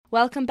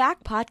Welcome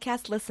back,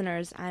 podcast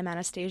listeners. I'm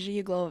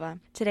Anastasia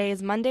Uglova. Today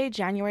is Monday,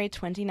 January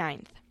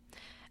 29th.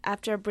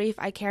 After a brief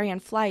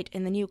Icarian flight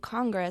in the new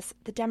Congress,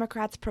 the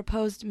Democrats'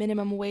 proposed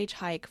minimum wage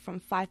hike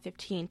from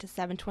 $5.15 to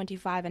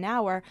 $7.25 an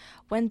hour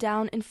went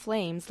down in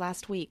flames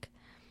last week.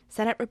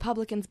 Senate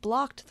Republicans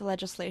blocked the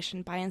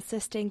legislation by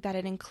insisting that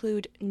it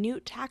include new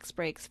tax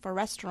breaks for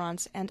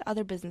restaurants and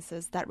other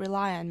businesses that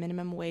rely on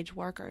minimum wage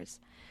workers.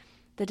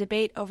 The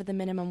debate over the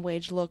minimum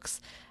wage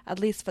looks, at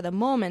least for the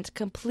moment,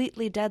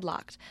 completely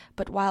deadlocked,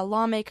 but while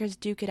lawmakers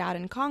duke it out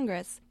in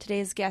Congress,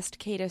 today's guest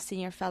Cato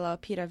Senior Fellow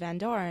Peter Van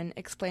Doren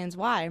explains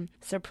why,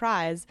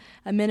 surprise,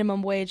 a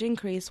minimum wage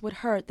increase would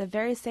hurt the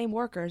very same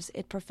workers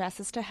it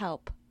professes to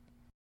help.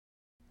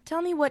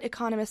 Tell me what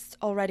economists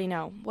already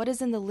know. What is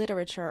in the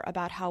literature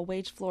about how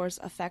wage floors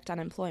affect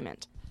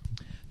unemployment?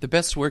 The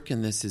best work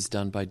in this is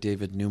done by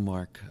David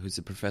Neumark, who's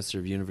a professor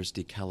of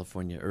University of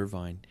California,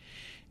 Irvine.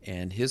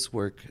 And his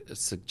work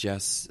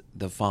suggests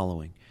the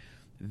following,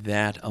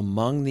 that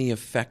among the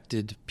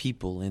affected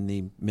people in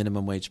the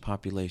minimum wage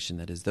population,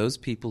 that is, those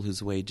people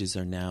whose wages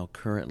are now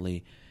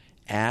currently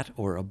at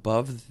or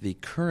above the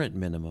current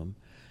minimum,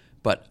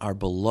 but are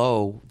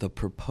below the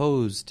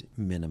proposed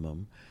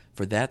minimum,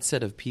 for that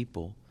set of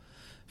people,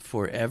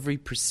 for every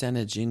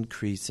percentage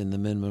increase in the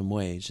minimum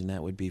wage, and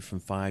that would be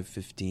from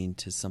 $5.15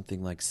 to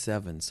something like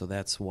 $7, so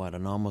that's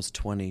an almost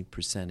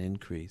 20%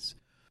 increase.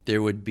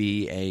 There would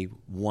be a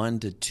 1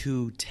 to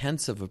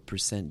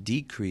 0.2%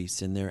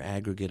 decrease in their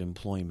aggregate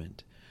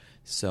employment.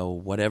 So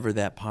whatever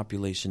that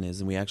population is,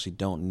 and we actually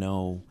don't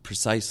know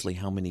precisely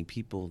how many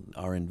people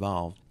are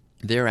involved,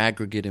 their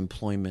aggregate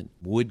employment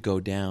would go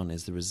down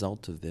as the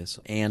result of this,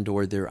 and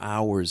or their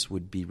hours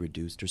would be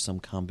reduced, or some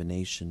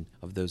combination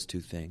of those two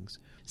things.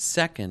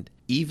 Second,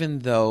 even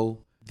though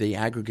the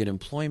aggregate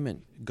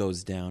employment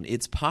goes down,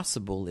 it's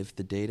possible, if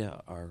the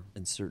data are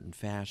in certain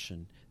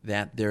fashion,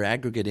 that their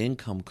aggregate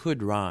income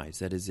could rise.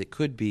 That is, it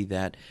could be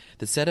that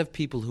the set of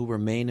people who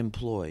remain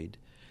employed,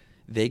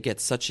 they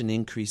get such an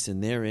increase in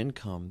their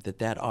income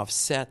that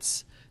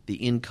offsets the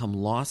income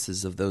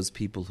losses of those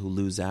people who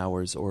lose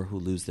hours or who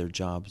lose their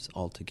jobs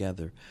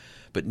altogether.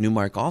 But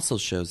Neumark also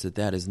shows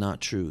that is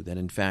not true, that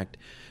in fact,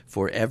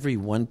 for every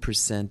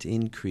 1%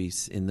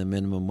 increase in the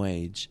minimum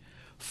wage,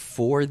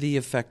 for the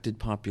affected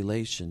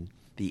population,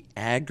 the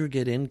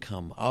aggregate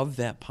income of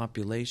that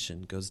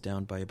population goes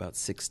down by about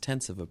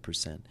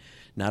 0.6%.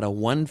 Not a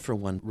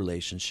one-for-one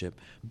relationship,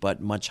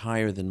 but much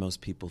higher than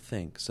most people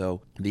think.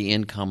 So the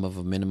income of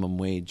a minimum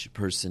wage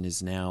person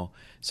is now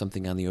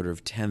something on the order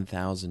of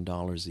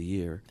 $10,000 a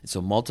year.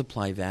 So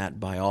multiply that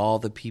by all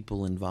the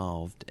people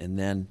involved, and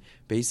then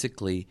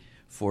basically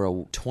for a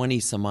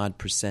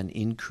 20-some-odd%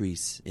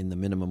 increase in the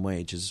minimum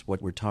wage is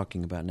what we're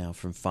talking about now,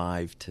 from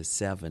 5 to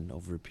 7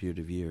 over a period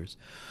of years.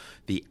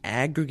 The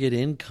aggregate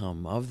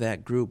income of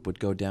that group would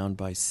go down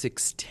by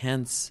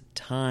 0.6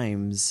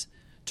 times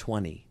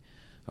 20.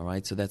 All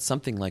right, so that's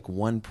something like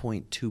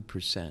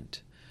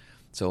 1.2%.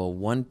 So a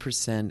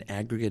 1%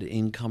 aggregate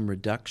income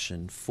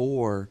reduction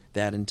for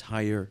that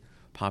entire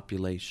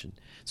population.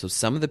 So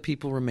some of the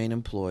people remain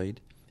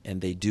employed,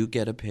 and they do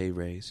get a pay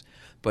raise.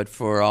 But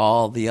for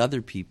all the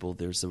other people,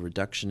 there's a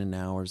reduction in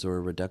hours or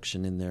a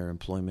reduction in their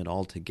employment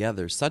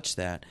altogether, such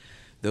that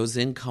those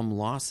income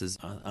losses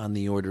on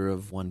the order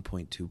of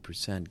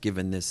 1.2%,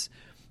 given this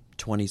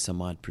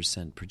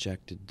 20-some-odd%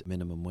 projected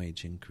minimum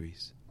wage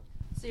increase.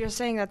 So you're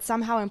saying that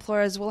somehow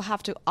employers will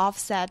have to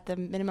offset the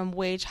minimum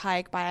wage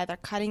hike by either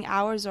cutting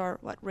hours or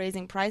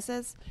raising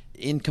prices?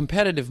 In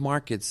competitive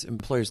markets,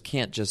 employers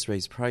can't just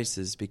raise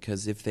prices,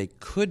 because if they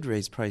could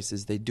raise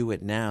prices, they do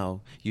it now.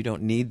 You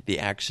don't need the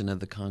action of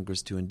the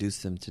Congress to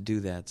induce them to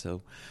do that.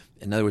 So,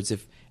 in other words,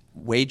 if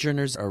wage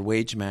earners are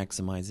wage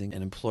maximizing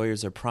and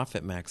employers are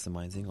profit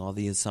maximizing, all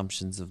the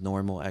assumptions of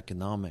normal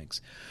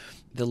economics,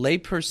 the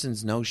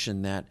layperson's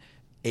notion that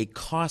a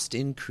cost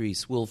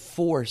increase will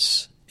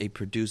force a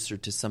producer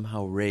to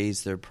somehow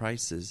raise their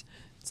prices,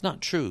 it's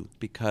not true,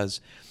 because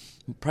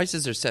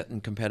prices are set in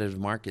competitive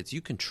markets.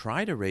 You can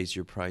try to raise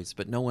your price,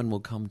 but no one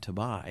will come to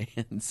buy.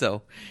 And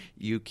so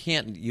you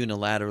can't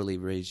unilaterally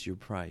raise your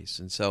price.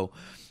 And so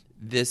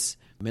this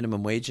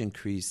minimum wage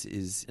increase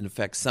is, in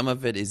effect, some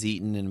of it is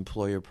eaten in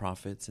employer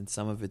profits, and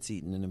some of it's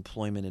eaten in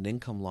employment and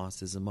income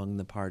losses among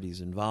the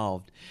parties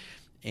involved.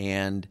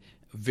 And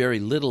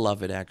very little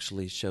of it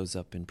actually shows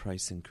up in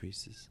price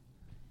increases.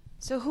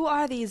 So who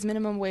are these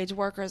minimum wage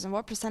workers, and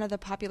what percent of the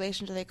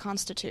population do they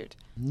constitute?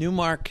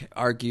 Neumark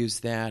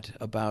argues that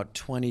about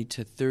 20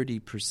 to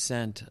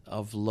 30%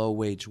 of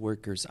low-wage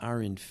workers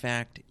are in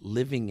fact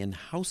living in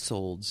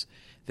households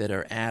that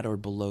are at or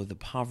below the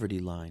poverty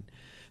line.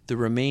 The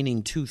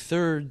remaining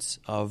 2/3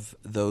 of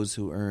those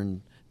who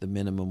earn the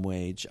minimum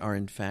wage are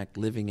in fact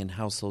living in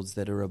households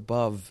that are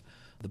above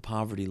the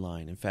poverty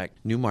line. In fact,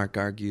 Neumark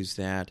argues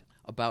that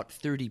about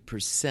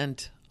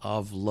 30%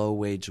 of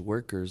low-wage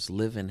workers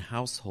live in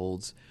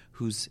households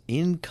whose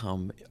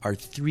income are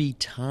 3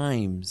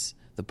 times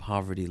the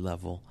poverty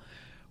level,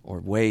 or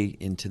way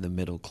into the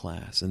middle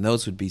class. And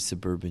those would be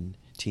suburban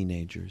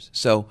teenagers.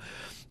 So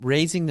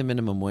raising the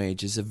minimum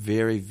wage is a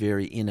very,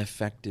 very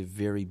ineffective,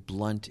 very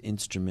blunt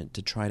instrument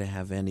to try to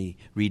have any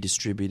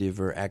redistributive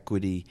or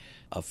equity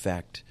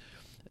effect.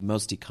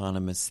 Most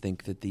economists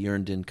think that the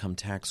Earned Income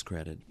Tax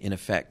Credit, in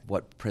effect,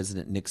 what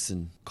President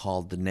Nixon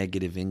called the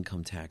negative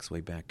income tax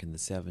way back in the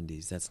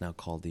 70s, that's now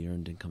called the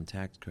Earned Income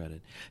Tax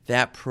Credit.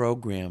 That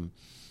program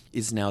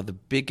is now the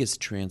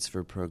biggest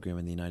transfer program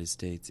in the United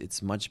States.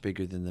 It's much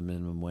bigger than the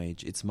minimum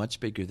wage. It's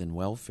much bigger than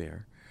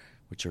welfare,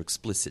 which are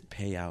explicit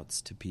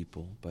payouts to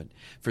people. But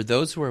for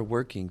those who are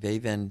working, they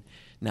then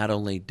not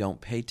only don't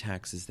pay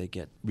taxes, they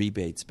get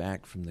rebates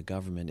back from the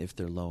government if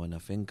they're low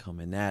enough income.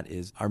 And that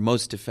is our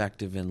most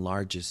effective and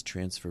largest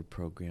transfer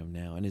program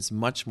now, and is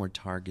much more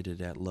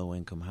targeted at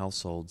low-income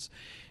households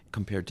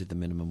compared to the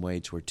minimum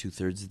wage, where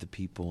 2/3 of the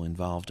people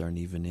involved aren't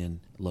even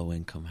in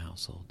low-income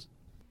households.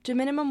 Do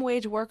minimum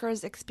wage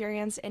workers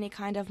experience any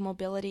kind of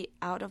mobility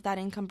out of that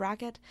income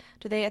bracket?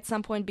 Do they at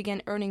some point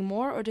begin earning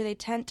more, or do they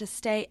tend to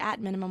stay at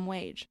minimum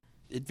wage?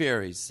 It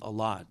varies a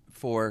lot.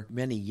 For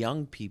many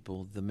young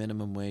people, the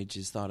minimum wage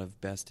is thought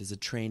of best as a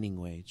training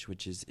wage,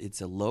 which is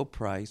it's a low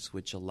price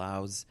which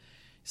allows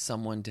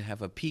someone to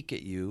have a peek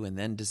at you and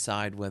then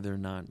decide whether or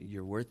not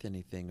you're worth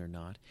anything or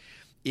not.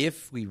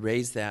 If we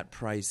raise that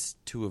price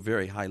to a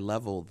very high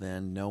level,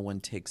 then no one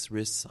takes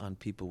risks on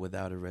people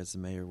without a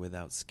resume or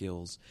without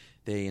skills.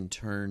 They, in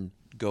turn,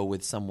 go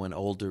with someone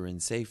older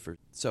and safer.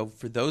 So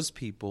for those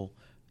people,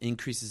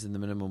 increases in the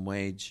minimum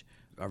wage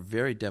are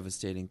very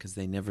devastating because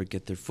they never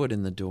get their foot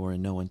in the door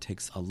and no one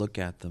takes a look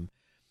at them.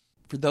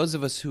 For those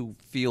of us who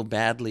feel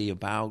badly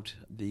about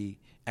the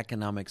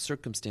economic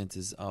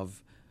circumstances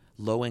of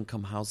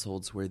low-income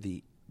households where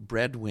the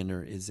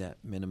breadwinner is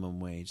at minimum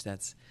wage,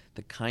 that's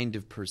the kind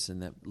of person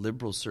that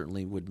liberals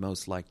certainly would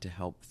most like to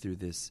help through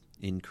this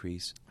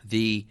increase.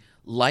 The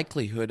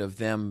likelihood of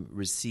them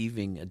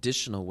receiving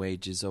additional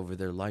wages over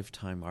their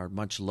lifetime are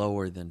much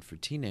lower than for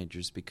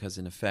teenagers because,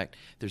 in effect,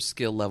 their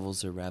skill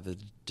levels are rather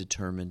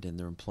determined and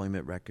their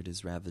employment record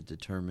is rather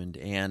determined,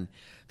 and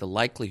the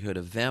likelihood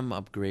of them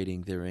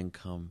upgrading their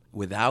income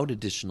without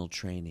additional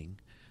training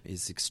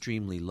is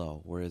extremely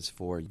low, whereas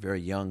for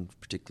very young,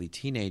 particularly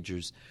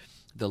teenagers,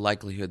 the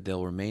likelihood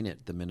they'll remain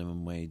at the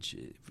minimum wage,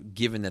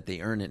 given that they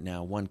earn it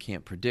now, one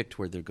can't predict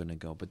where they're going to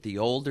go. But the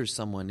older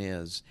someone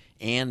is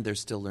and they're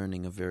still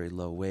earning a very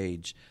low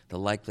wage, the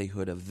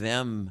likelihood of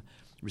them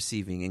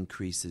receiving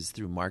increases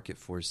through market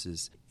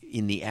forces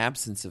in the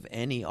absence of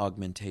any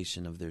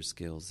augmentation of their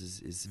skills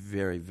is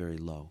very, very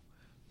low.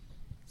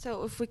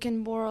 So if we can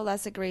more or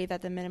less agree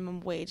that the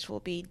minimum wage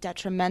will be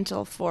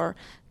detrimental for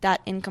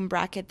that income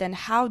bracket, then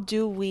how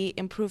do we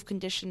improve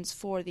conditions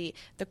for the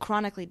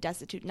chronically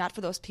destitute, not for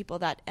those people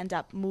that end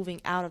up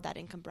moving out of that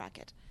income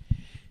bracket?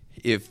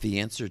 If the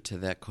answer to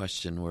that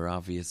question were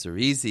obvious or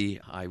easy,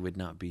 I would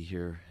not be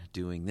here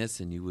doing this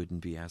and you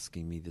wouldn't be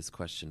asking me this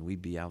question. We'd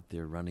be out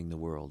there running the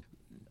world.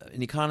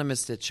 An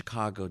economist at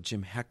Chicago,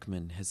 Jim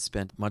Heckman, has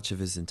spent much of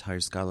his entire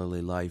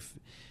scholarly life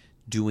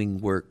doing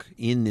work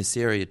in this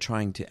area,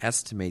 trying to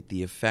estimate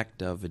the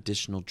effect of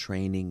additional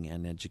training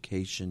and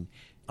education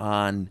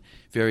on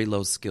very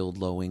low-skilled,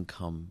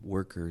 low-income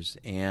workers.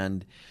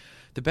 And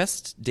the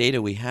best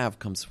data we have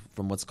comes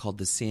from what's called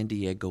the San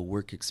Diego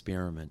Work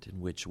Experiment, in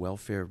which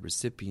welfare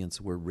recipients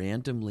were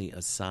randomly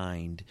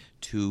assigned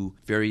to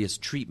various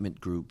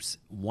treatment groups,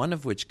 one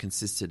of which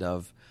consisted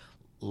of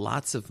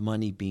lots of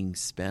money being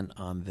spent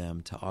on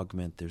them to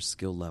augment their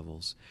skill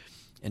levels.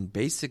 And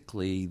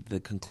basically, the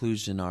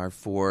conclusion are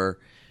for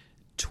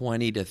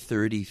 $20,000 to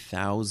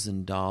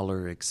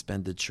 $30,000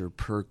 expenditure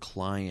per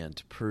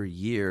client per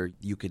year,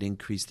 you could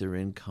increase their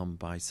income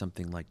by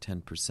something like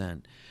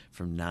 10%,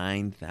 from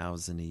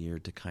 $9,000 a year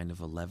to kind of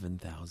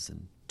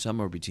 $11,000,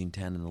 somewhere between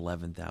 $10,000 and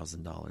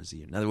 $11,000 a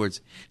year. In other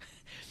words,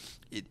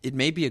 it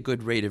may be a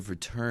good rate of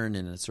return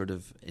in a sort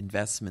of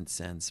investment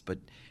sense, but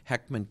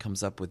Heckman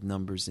comes up with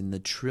numbers in the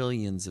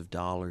trillions of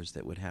dollars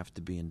that would have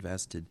to be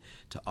invested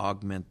to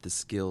augment the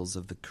skills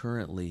of the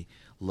currently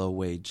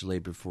low-wage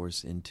labor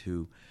force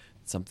into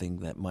something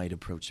that might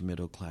approach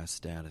middle-class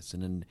status.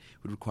 And then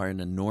it would require an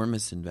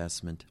enormous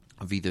investment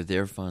of either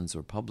their funds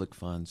or public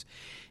funds.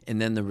 And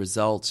then the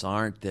results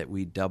aren't that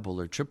we double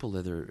or triple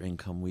their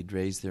income. We'd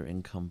raise their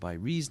income by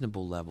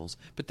reasonable levels,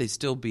 but they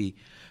still be,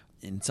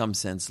 in some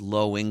sense,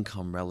 low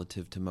income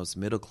relative to most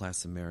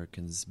middle-class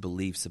Americans'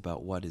 beliefs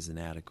about what is an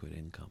adequate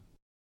income.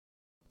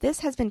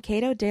 This has been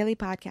Cato Daily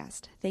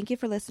Podcast. Thank you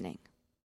for listening.